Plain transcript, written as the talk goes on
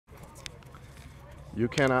You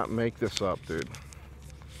cannot make this up, dude.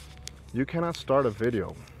 You cannot start a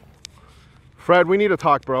video. Fred, we need to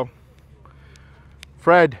talk, bro.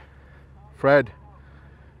 Fred,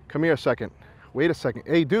 come here a second. Wait a second.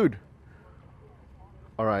 Hey, dude.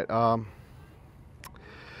 All right.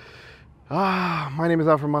 My name is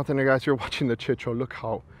Alfred, Montaner, guys. You're watching the Chit Show. Look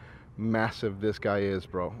how massive this guy is,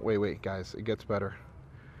 bro. Wait, guys. It gets better.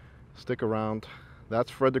 Stick around. That's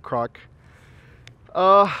Fred the Croc.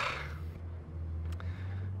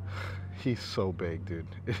 He's so big, dude.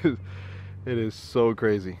 It is so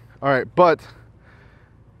crazy. All right, but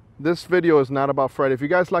this video is not about Fred. If you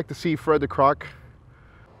guys like to see Fred the Croc,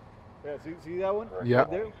 yeah, see that one? Yeah.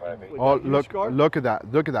 Right there? Oh, look at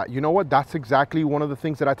that. Look at that. You know what? That's exactly one of the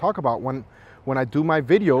things that I talk about when I do my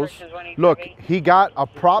videos. Look, he got a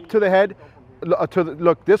prop to the head.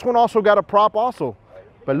 Look, this one also got a prop also.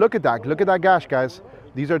 But look at that. Look at that gash, guys.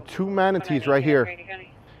 These are two manatees right here.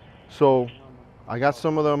 So I got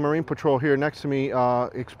some of the Marine Patrol here next to me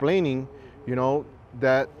explaining, you know,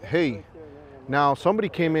 that, hey, now somebody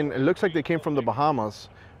came in, it looks like they came from the Bahamas,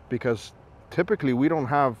 because typically we don't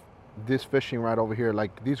have this fishing right over here.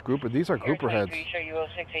 Like these are grouper heads.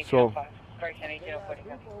 So,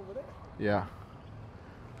 yeah.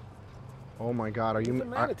 Oh my God,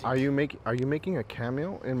 are you making a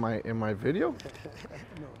cameo in my video?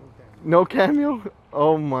 No cameo?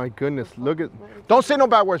 Oh my goodness! Look at! Don't say no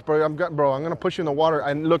bad words, bro. I'm gonna push you in the water.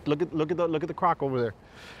 And look at the croc over there.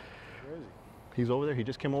 Where is he? He's over there. He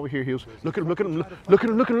just came over here. He was look at him.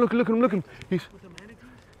 He's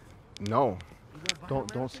no.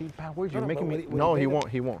 Don't say bad words. You're making me. No, he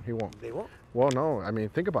won't. They won't. Well, no. I mean,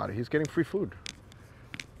 think about it. He's getting free food.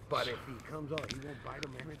 But if he comes out, he won't bite a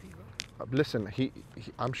manatee, bro? Listen,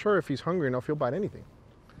 I'm sure if he's hungry enough, he'll bite anything.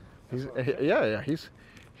 Yeah.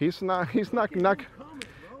 He's not.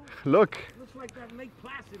 Look. Looks like that Lake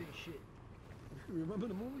Placid and shit. Remember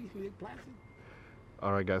the movie Lake Placid?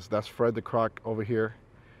 All right, guys. That's Fred the Croc over here,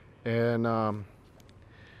 and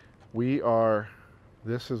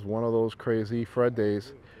this is one of those crazy Fred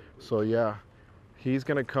days. So yeah, he's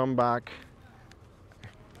gonna come back.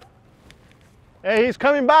 Hey, he's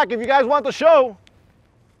coming back if you guys want the show.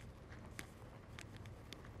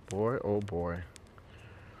 Boy, oh boy.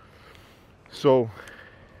 So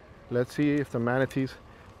let's see if the manatees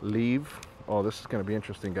leave. Oh, this is gonna be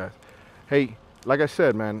interesting, guys. Hey, like I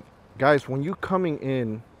said, man, guys, when you coming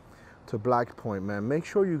in to BlackPoint, man, make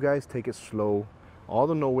sure you guys take it slow. All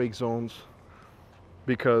the no-wake zones,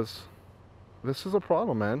 because this is a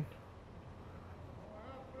problem, man.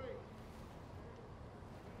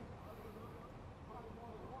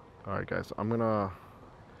 All right, guys, I'm gonna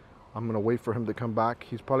wait for him to come back.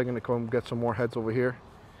 He's probably gonna come get some more heads over here,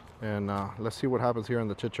 and let's see what happens here in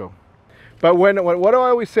the Chit Show. But what do I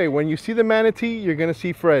always say? When you see the manatee, you're gonna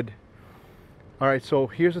see Fred. All right, so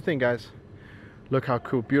here's the thing, guys. Look how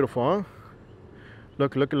cool, beautiful, huh?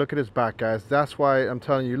 Look at his back, guys. That's why I'm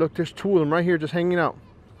telling you. Look, there's two of them right here just hanging out.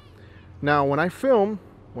 Now, when I film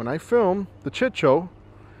the Chit Show,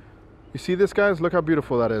 you see this, guys? Look how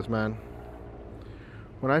beautiful that is, man.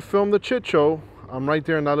 When I film the Chit Show, I'm right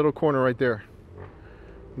there in that little corner right there.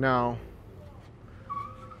 Now,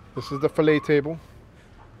 this is the fillet table.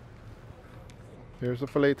 Here's the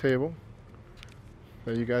fillet table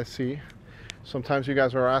that you guys see. Sometimes you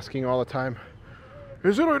guys are asking all the time,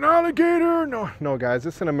 is it an alligator? No, guys,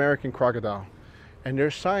 it's an American crocodile. And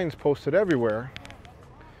there's signs posted everywhere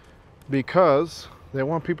because they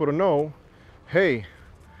want people to know, hey,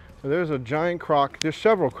 there's a giant croc. There's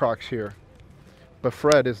several crocs here, but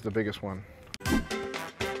Fred is the biggest one.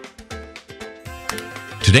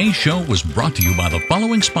 Today's show was brought to you by the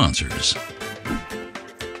following sponsors.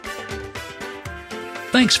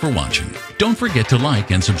 Thanks for watching. Don't forget to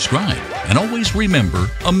like and subscribe. And always remember,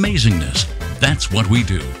 amazingness, that's what we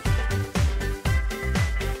do.